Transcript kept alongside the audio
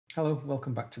Hello,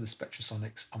 welcome back to the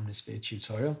Spectrasonics Omnisphere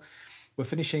tutorial. We're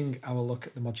finishing our look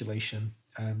at the modulation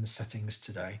settings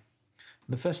today. And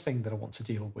the first thing that I want to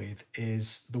deal with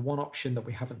is the one option that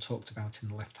we haven't talked about in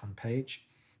the left-hand page,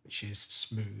 which is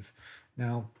smooth.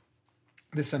 Now,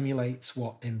 this emulates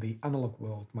what in the analog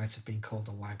world might have been called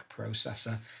a lag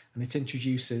processor, and it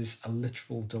introduces a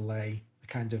literal delay, a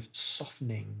kind of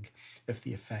softening of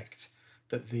the effect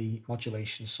that the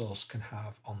modulation source can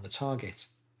have on the target.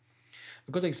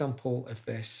 A good example of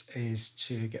this is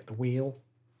to get the wheel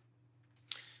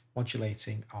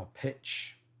modulating our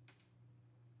pitch,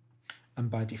 and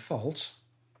by default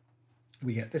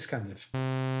we get this kind of.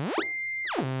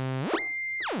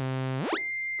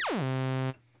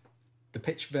 The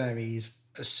pitch varies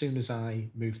as soon as I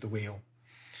move the wheel.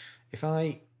 If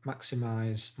I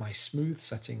maximize my smooth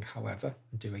setting, however,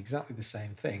 and do exactly the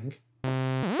same thing,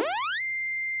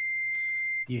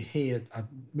 you hear I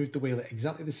moved the wheel at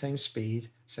exactly the same speed,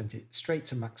 sent it straight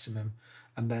to maximum,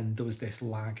 and then there was this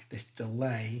lag, this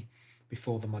delay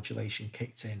before the modulation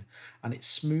kicked in, and it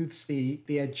smooths the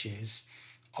edges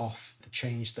off the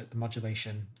change that the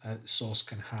modulation source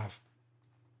can have.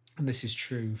 And this is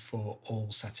true for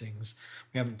all settings.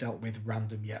 We haven't dealt with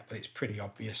random yet, but it's pretty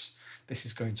obvious. This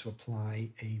is going to apply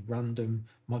a random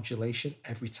modulation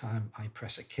every time I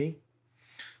press a key.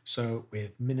 So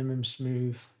with minimum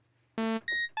smooth,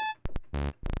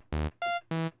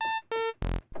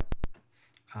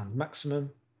 and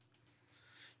maximum,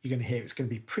 you're going to hear it's going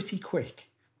to be pretty quick,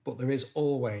 but there is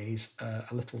always a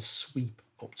little sweep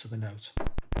up to the note.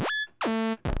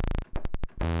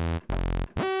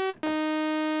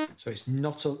 So it's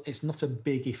not a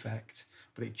big effect,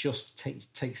 but it just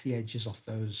takes the edges off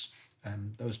those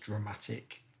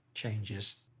dramatic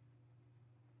changes.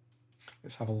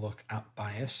 Let's have a look at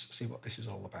bias, see what this is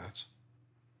all about.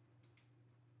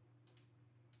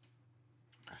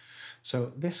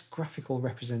 So this graphical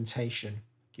representation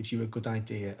gives you a good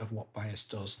idea of what bias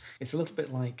does. It's a little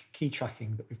bit like key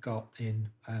tracking that we've got in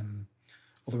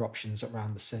other options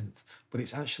around the synth, but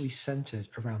it's actually centered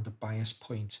around a bias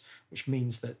point, which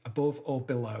means that above or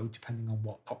below, depending on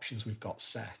what options we've got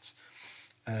set,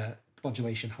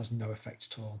 modulation has no effect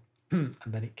at all, and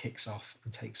then it kicks off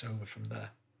and takes over from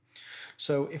there.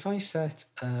 So if I set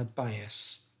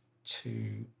bias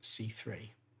to C3,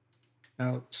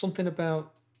 now something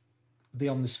about the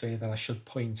Omnisphere that I should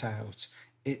point out,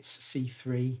 its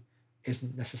C3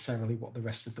 isn't necessarily what the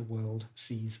rest of the world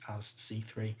sees as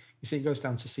C3. You see it goes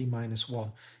down to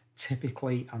C-1.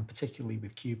 Typically, and particularly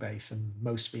with Cubase and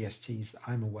most VSTs that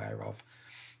I'm aware of,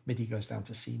 MIDI goes down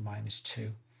to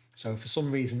C-2. So for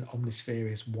some reason, Omnisphere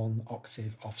is 1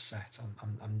 octave offset.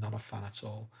 I'm not a fan at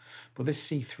all. But this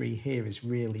C3 here is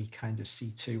really kind of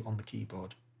C2 on the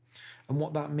keyboard. And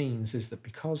what that means is that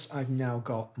because I've now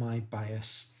got my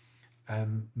bias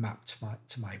mapped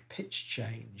to my pitch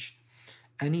change,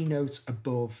 any note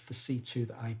above the C2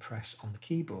 that I press on the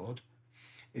keyboard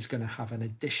is going to have an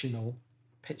additional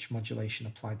pitch modulation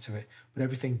applied to it, but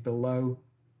everything below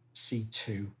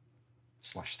C2/3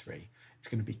 is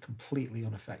going to be completely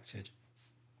unaffected.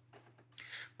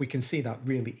 We can see that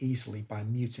really easily by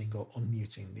muting or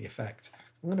unmuting the effect.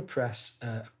 I'm going to press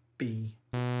B.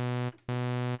 So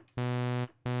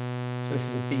this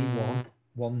is a B1,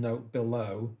 one note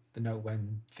below the note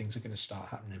when things are going to start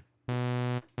happening.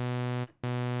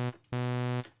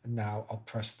 And now I'll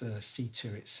press the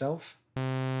C2 itself.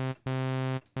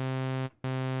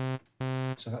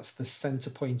 So that's the center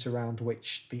point around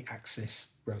which the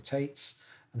axis rotates.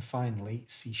 And finally,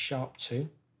 C#2.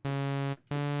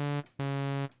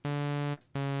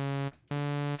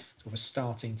 So we're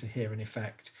starting to hear an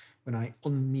effect. When I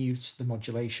unmute the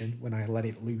modulation, when I let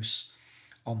it loose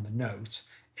on the note,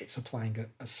 it's applying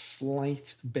a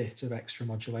slight bit of extra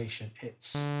modulation.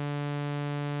 It's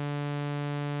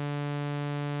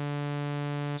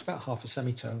about half a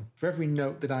semitone. For every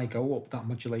note that I go up, that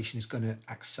modulation is going to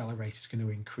accelerate, it's going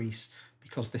to increase,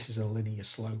 because this is a linear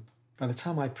slope. By the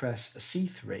time I press a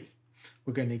C3,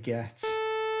 we're going to get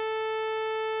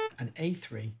an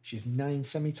A3, which is 9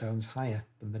 semitones higher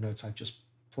than the note I've just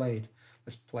played.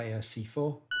 Let's play a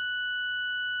C4.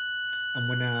 And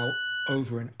we're now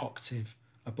over an octave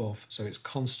above, so it's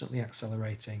constantly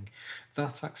accelerating.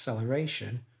 That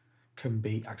acceleration can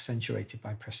be accentuated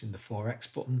by pressing the 4x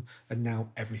button, and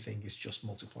now everything is just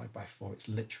multiplied by 4. It's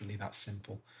literally that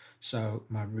simple. So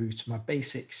my root, my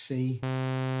basic C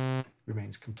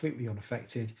remains completely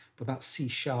unaffected, but that C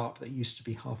sharp that used to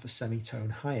be half a semitone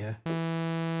higher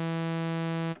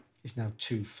is now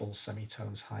 2 full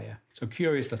semitones higher. So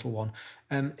curious little one.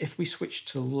 If we switch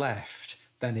to left,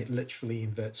 then it literally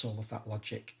inverts all of that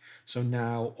logic. So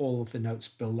now all of the notes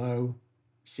below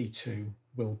C2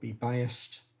 will be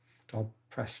biased. I'll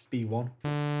press B1.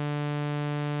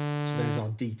 So there's our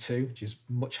D2, which is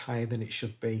much higher than it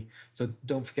should be. So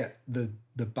don't forget, the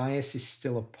bias is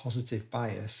still a positive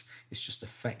bias. It's just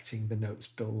affecting the notes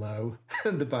below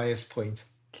the bias point.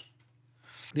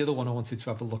 The other one I wanted to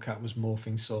have a look at was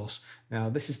morphing source. Now,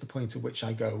 this is the point at which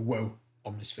I go, whoa,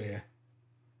 Omnisphere.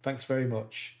 Thanks very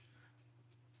much.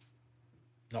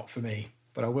 Not for me,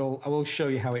 but I will show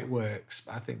you how it works.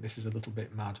 But I think this is a little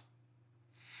bit mad.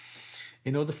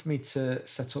 In order for me to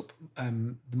set up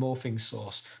the morphing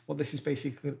source, what this is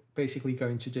basically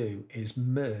going to do is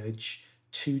merge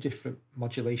two different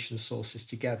modulation sources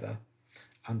together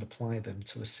and apply them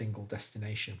to a single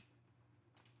destination.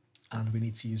 And we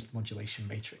need to use the modulation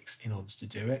matrix in order to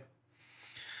do it.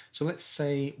 So let's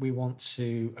say we want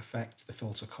to affect the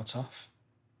filter cutoff.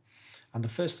 And the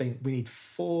first thing, we need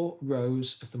 4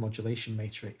 rows of the modulation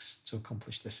matrix to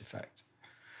accomplish this effect.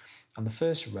 And the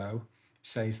first row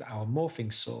says that our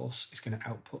morphing source is going to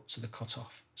output to the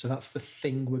cutoff. So that's the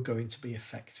thing we're going to be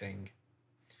affecting.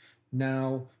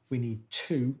 Now we need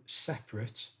 2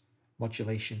 separate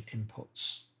modulation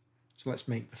inputs. So let's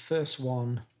make the first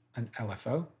one an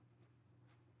LFO.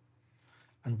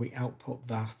 And we output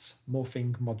that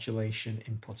morphing modulation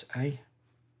input A.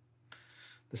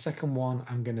 The second one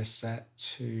I'm going to set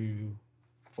to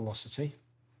velocity.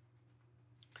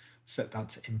 Set that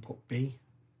to input B.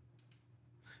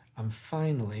 And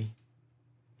finally,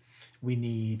 we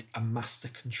need a master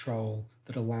control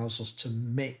that allows us to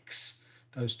mix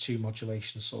those 2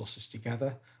 modulation sources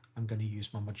together. I'm going to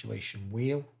use my modulation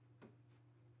wheel.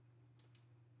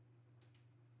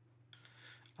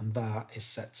 And that is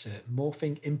set to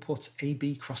morphing input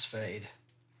AB crossfade.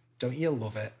 Don't you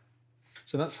love it?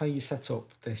 So that's how you set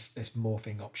up this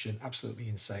morphing option. Absolutely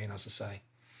insane, as I say.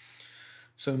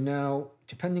 So now,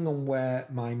 depending on where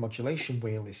my modulation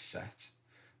wheel is set,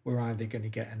 we're either going to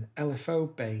get an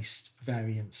LFO-based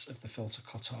variance of the filter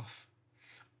cutoff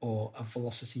or a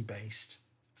velocity-based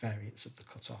variance of the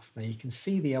cutoff. Now you can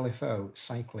see the LFO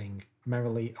cycling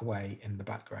merrily away in the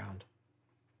background.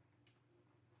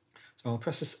 So I'll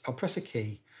press a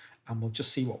key and we'll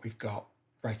just see what we've got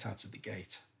right out of the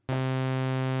gate.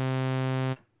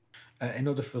 In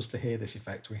order for us to hear this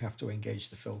effect, we have to engage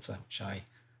the filter, which I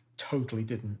totally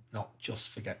didn't not just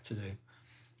forget to do.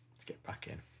 Let's get back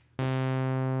in.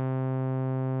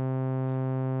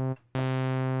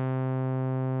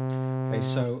 Okay,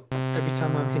 so every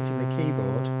time I'm hitting the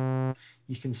keyboard,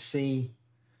 you can see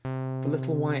the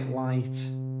little white light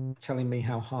telling me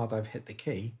how hard I've hit the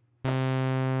key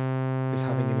is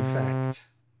having an effect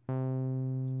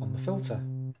on the filter.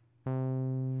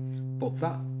 But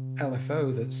that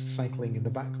LFO that's cycling in the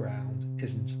background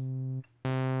isn't.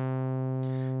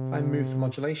 If I move the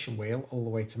modulation wheel all the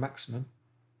way to maximum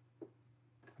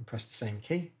and press the same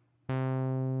key,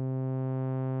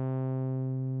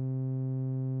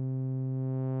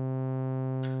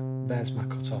 there's my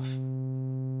cutoff.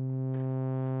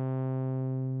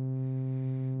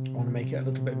 I want to make it a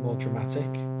little bit more dramatic.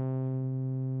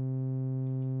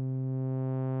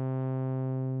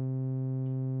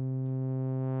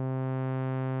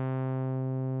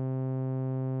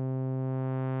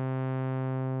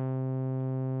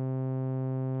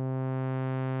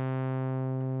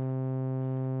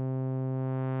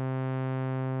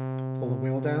 Pull the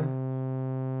wheel down.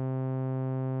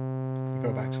 We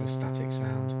go back to a static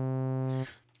sound.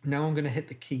 Now I'm going to hit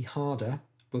the key harder.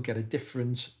 We'll get a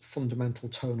different fundamental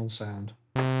tonal sound.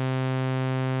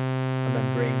 And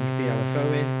then bring the LFO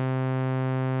in.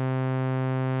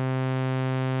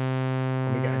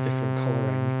 And we get a different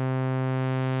colouring.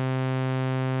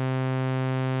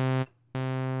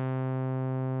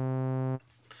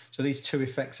 So these 2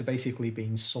 effects are basically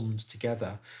being summed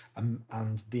together,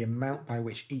 and the amount by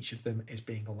which each of them is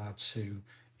being allowed to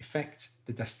affect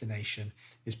the destination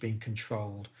is being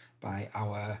controlled by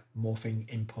our morphing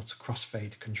input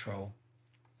crossfade control.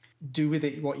 Do with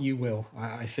it what you will.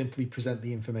 I simply present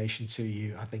the information to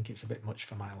you. I think it's a bit much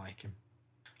for my liking.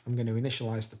 I'm going to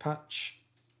initialize the patch,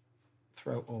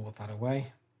 throw all of that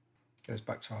away. Goes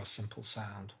back to our simple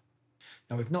sound.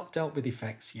 Now we've not dealt with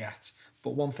effects yet,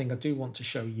 but one thing I do want to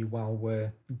show you while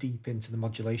we're deep into the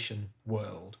modulation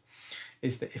world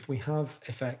is that if we have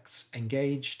effects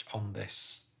engaged on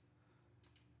this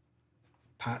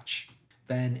patch,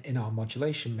 then in our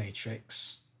modulation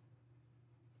matrix,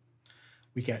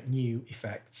 we get new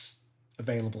effects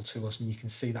available to us, and you can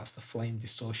see that's the flame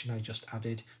distortion I just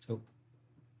added. So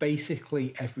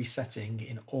basically every setting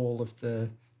in all of the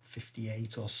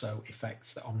 58 or so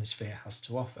effects that Omnisphere has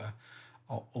to offer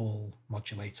are all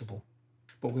modulatable.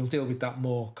 But we'll deal with that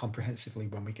more comprehensively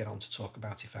when we get on to talk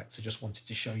about effects. I just wanted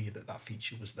to show you that that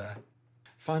feature was there.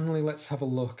 Finally, let's have a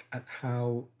look at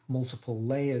how multiple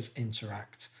layers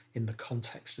interact in the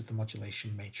context of the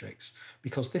modulation matrix,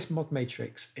 because this mod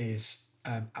matrix is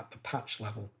at the patch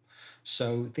level.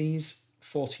 So these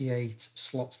 48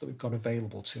 slots that we've got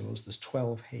available to us, there's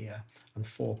 12 here and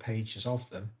 4 pages of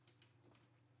them.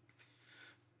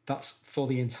 That's for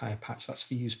the entire patch, that's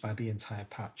for use by the entire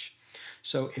patch.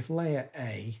 So if layer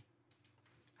A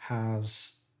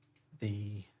has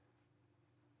the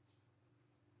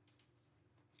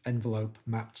envelope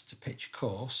mapped to pitch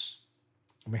coarse,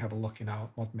 and we have a look in our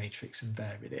mod matrix and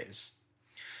there it is.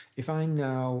 If I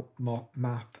now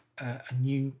map a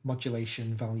new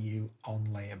modulation value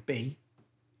on layer B,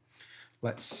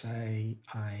 let's say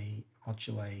I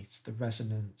modulate the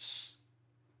resonance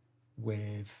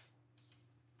with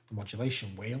the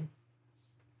modulation wheel,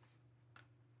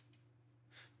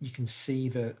 you can see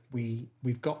that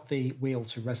we've got the wheel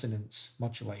to resonance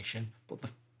modulation, but the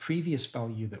previous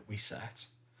value that we set,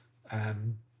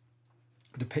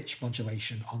 the pitch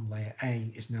modulation on layer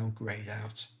A, is now grayed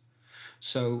out.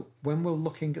 So when we're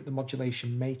looking at the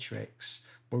modulation matrix,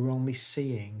 we're only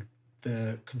seeing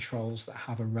the controls that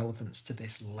have a relevance to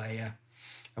this layer.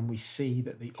 And we see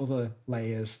that the other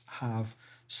layers have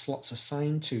slots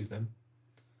assigned to them,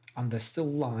 and they're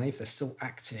still live, they're still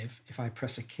active. If I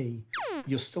press a key,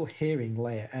 you're still hearing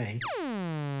layer A.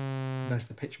 There's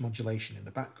the pitch modulation in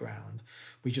the background.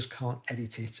 We just can't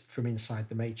edit it from inside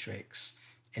the matrix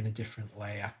in a different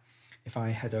layer. If I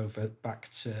head over back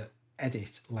to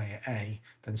edit layer A,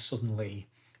 then suddenly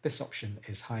this option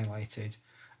is highlighted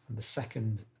and the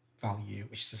second value,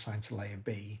 which is assigned to layer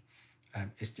B,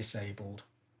 is disabled.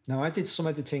 Now I did some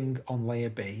editing on layer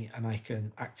B and I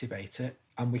can activate it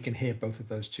and we can hear both of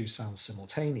those two sounds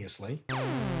simultaneously.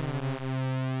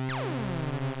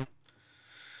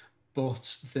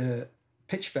 But the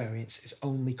pitch variance is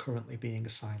only currently being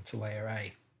assigned to layer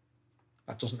A.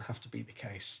 That doesn't have to be the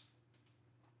case.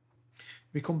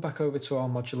 If we come back over to our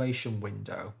modulation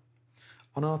window,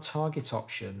 on our target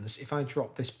options, if I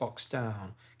drop this box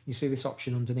down, you see this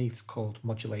option underneath called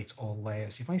Modulate All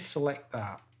Layers. If I select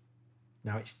that,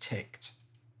 now it's ticked.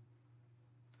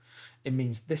 It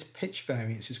means this pitch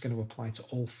variance is going to apply to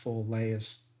all 4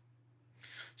 layers.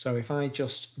 So if I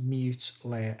just mute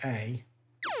layer A,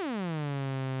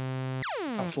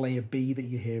 that's layer B that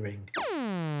you're hearing,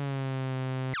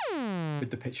 with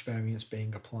the pitch variance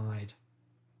being applied.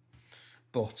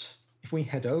 But if we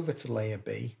head over to layer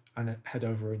B and head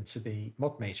over into the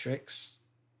mod matrix,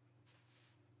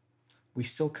 we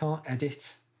still can't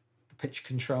edit the pitch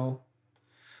control.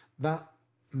 That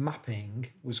mapping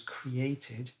was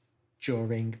created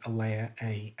during a layer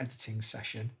A editing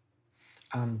session,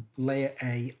 and layer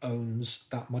A owns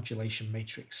that modulation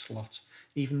matrix slot,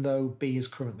 even though B is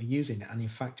currently using it. And in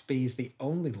fact, B is the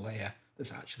only layer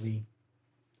that's actually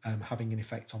having an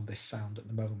effect on this sound at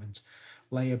the moment.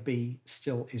 Layer B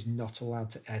still is not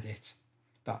allowed to edit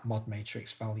that mod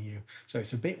matrix value. So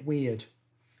it's a bit weird,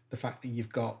 the fact that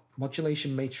you've got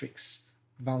modulation matrix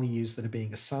values that are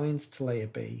being assigned to layer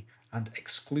B and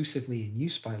exclusively in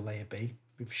use by layer B.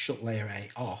 We've shut layer A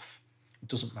off. It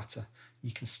doesn't matter.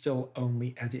 You can still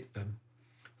only edit them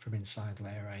from inside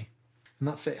layer A. And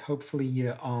that's it. Hopefully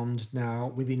you're armed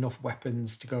now with enough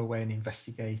weapons to go away and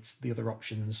investigate the other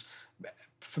options.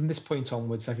 From this point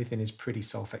onwards, everything is pretty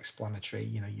self-explanatory.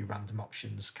 You know, your random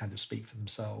options kind of speak for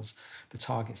themselves. The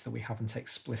targets that we haven't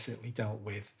explicitly dealt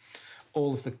with,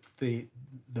 all of the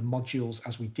modules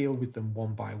as we deal with them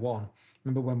one by one.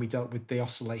 Remember when we dealt with the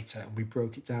oscillator and we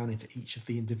broke it down into each of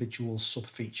the individual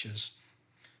sub-features?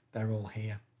 They're all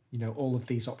here. You know, all of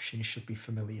these options should be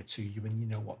familiar to you and you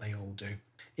know what they all do.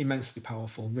 Immensely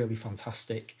powerful, really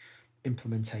fantastic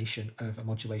implementation of a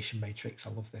modulation matrix.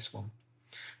 I love this one.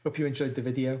 Hope you enjoyed the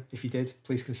video. If you did,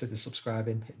 please consider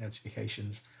subscribing, hit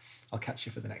notifications. I'll catch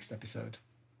you for the next episode.